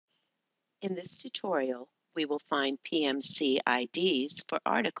In this tutorial, we will find PMCIDs for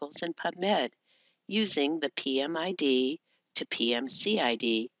articles in PubMed using the PMID to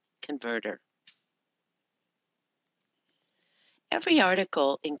PMCID converter. Every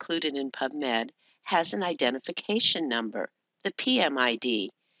article included in PubMed has an identification number, the PMID.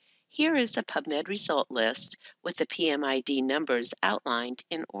 Here is a PubMed result list with the PMID numbers outlined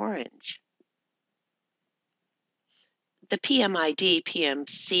in orange. The PMID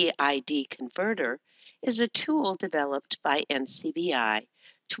PMCID converter is a tool developed by NCBI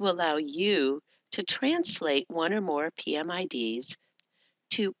to allow you to translate one or more PMIDs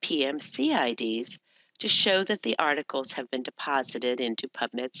to PMCIDs to show that the articles have been deposited into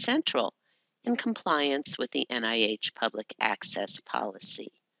PubMed Central in compliance with the NIH Public Access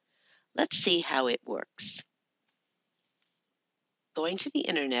Policy. Let's see how it works. Going to the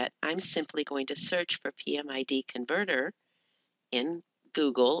internet, I'm simply going to search for PMID converter in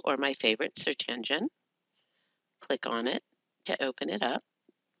Google or my favorite search engine. Click on it to open it up.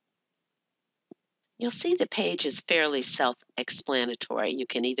 You'll see the page is fairly self-explanatory. You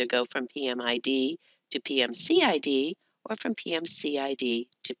can either go from PMID to PMCID or from PMCID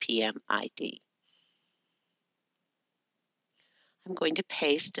to PMID. I'm going to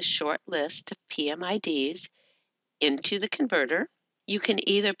paste a short list of PMIDs into the converter. You can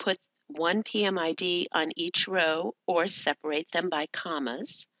either put one PMID on each row or separate them by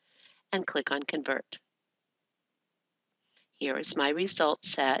commas and click on Convert. Here is my result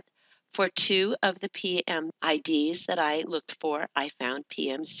set. For two of the PMIDs that I looked for, I found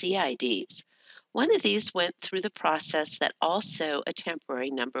PMCIDs. One of these went through the process that also a temporary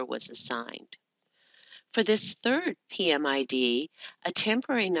number was assigned. For this third PMID, a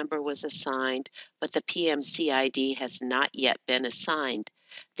temporary number was assigned, but the PMCID has not yet been assigned.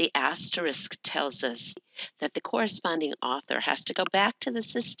 The asterisk tells us that the corresponding author has to go back to the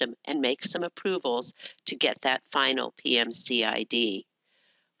system and make some approvals to get that final PMCID.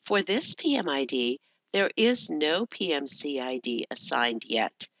 For this PMID, there is no PMCID assigned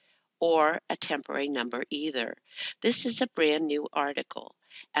yet, or a temporary number either. This is a brand new article,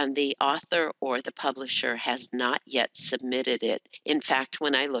 and the author or the publisher has not yet submitted it. In fact,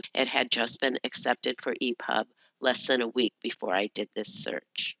 when I looked, it had just been accepted for EPUB less than a week before I did this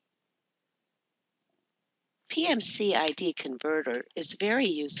search. PMCID converter is very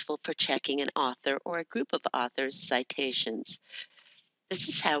useful for checking an author or a group of authors' citations. This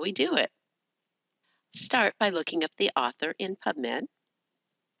is how we do it. Start by looking up the author in PubMed.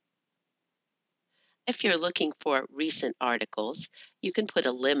 If you're looking for recent articles, you can put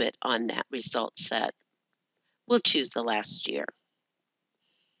a limit on that result set. We'll choose the last year.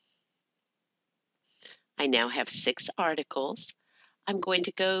 I now have 6 articles. I'm going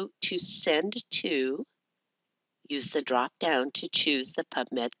to go to Send To, use the drop-down to choose the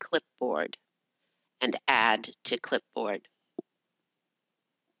PubMed clipboard, and Add to Clipboard.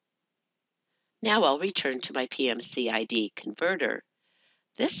 Now I'll return to my PMCID converter.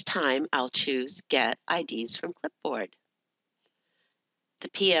 This time I'll choose Get IDs from Clipboard. The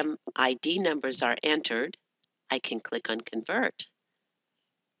PMID numbers are entered. I can click on Convert.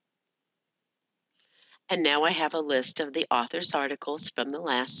 And now I have a list of the author's articles from the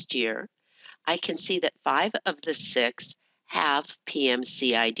last year. I can see that 5 of the 6 have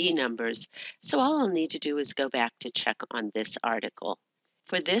PMCID numbers, so all I'll need to do is go back to check on this article.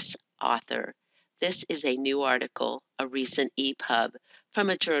 For this author, this is a new article, a recent EPUB from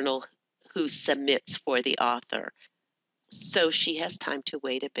a journal who submits for the author. So she has time to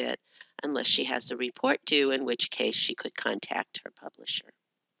wait a bit unless she has a report due, in which case she could contact her publisher.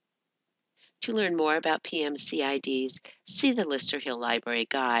 To learn more about PMCIDs, see the Lister Hill Library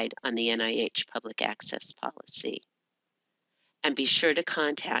Guide on the NIH Public Access Policy. And be sure to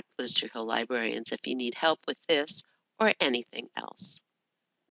contact Lister Hill librarians if you need help with this or anything else.